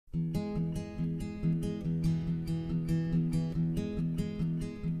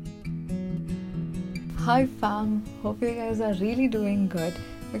Hi fam, hope you guys are really doing good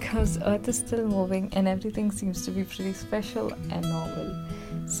because Earth is still moving and everything seems to be pretty special and normal.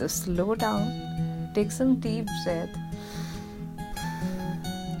 So slow down, take some deep breath,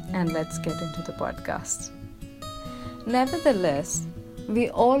 and let's get into the podcast. Nevertheless,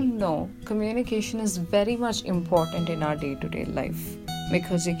 we all know communication is very much important in our day-to-day life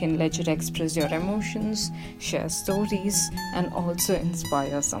because you can let you express your emotions, share stories, and also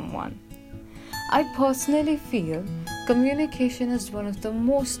inspire someone. I personally feel communication is one of the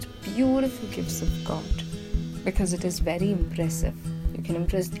most beautiful gifts of God because it is very impressive. You can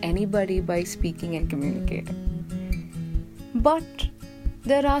impress anybody by speaking and communicating. But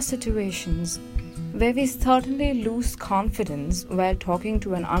there are situations where we certainly lose confidence while talking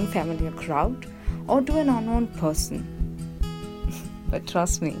to an unfamiliar crowd or to an unknown person. But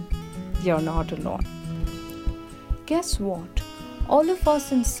trust me, you're not alone. Guess what? All of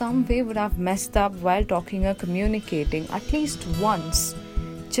us in some way would have messed up while talking or communicating at least once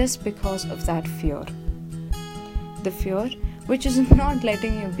just because of that fear. The fear which is not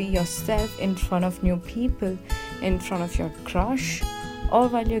letting you be yourself in front of new people, in front of your crush, or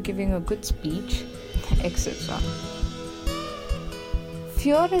while you're giving a good speech, etc.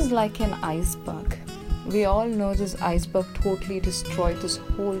 Fear is like an iceberg. We all know this iceberg totally destroyed this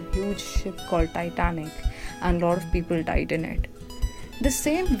whole huge ship called Titanic, and a lot of people died in it. The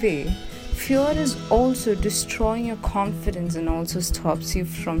same way, fear is also destroying your confidence and also stops you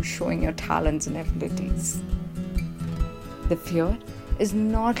from showing your talents and abilities. The fear is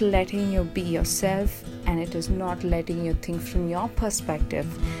not letting you be yourself, and it is not letting you think from your perspective.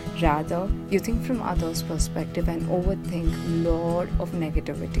 Rather, you think from others' perspective and overthink a lot of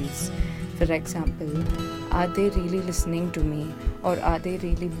negativities. For example, are they really listening to me? Or are they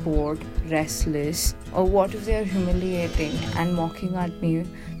really bored, restless? Or what if they are humiliating and mocking at me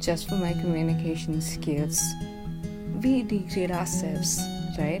just for my communication skills? We degrade ourselves,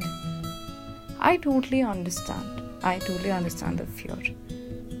 right? I totally understand the fear.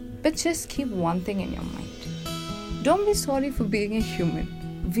 But just keep one thing in your mind. Don't be sorry for being a human.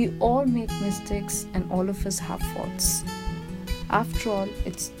 We all make mistakes and all of us have faults. After all,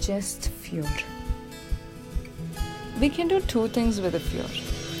 it's just fear. We can do two things with a fear.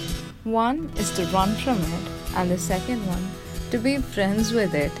 One is to run from it, and the second one, to be friends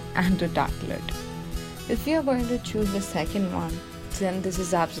with it and to tackle it. If you are going to choose the second one, then this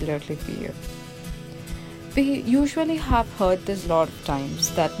is absolutely for you. We usually have heard this a lot of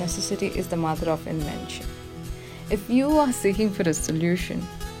times that necessity is the mother of invention. If you are seeking for a solution,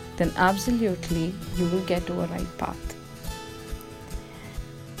 then absolutely you will get to a right path.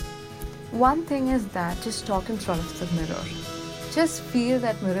 One thing is that just talk in front of the mirror. Just feel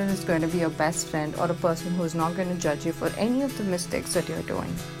that mirror is going to be your best friend or a person who is not going to judge you for any of the mistakes that you're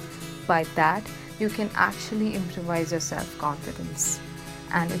doing. By that, you can actually improvise your self-confidence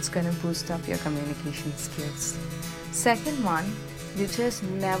and it's going to boost up your communication skills. Second one, you just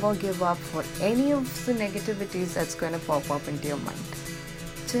never give up for any of the negativities that's going to pop up into your mind.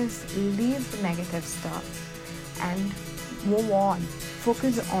 Just leave the negative stuff and move on.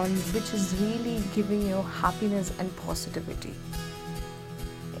 Focus on which is really giving you happiness and positivity.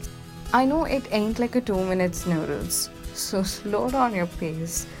 I know it ain't like a 2 minutes noodles, so slow down your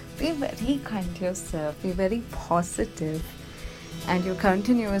pace. Be very kind to yourself, be very positive, and your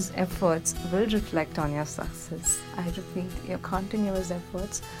continuous efforts will reflect on your success. I repeat, your continuous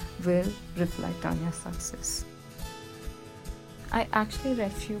efforts will reflect on your success. I actually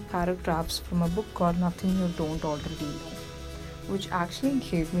read few paragraphs from a book called Nothing You Don't Already Know, which actually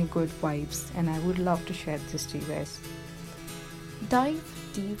gave me good vibes, and I would love to share this to you guys. Dive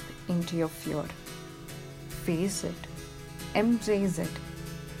deep into your fear. Face it. Embrace it.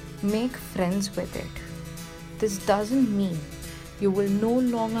 Make friends with it. This doesn't mean you will no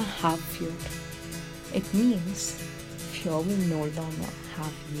longer have fear. It means fear will no longer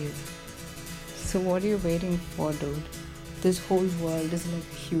have you. So what are you waiting for, dude? This whole world is like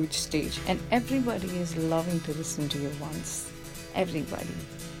a huge stage and everybody is loving to listen to you once. Everybody.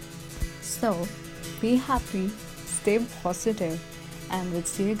 So, be happy, stay positive, and we'll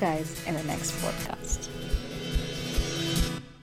see you guys in the next podcast.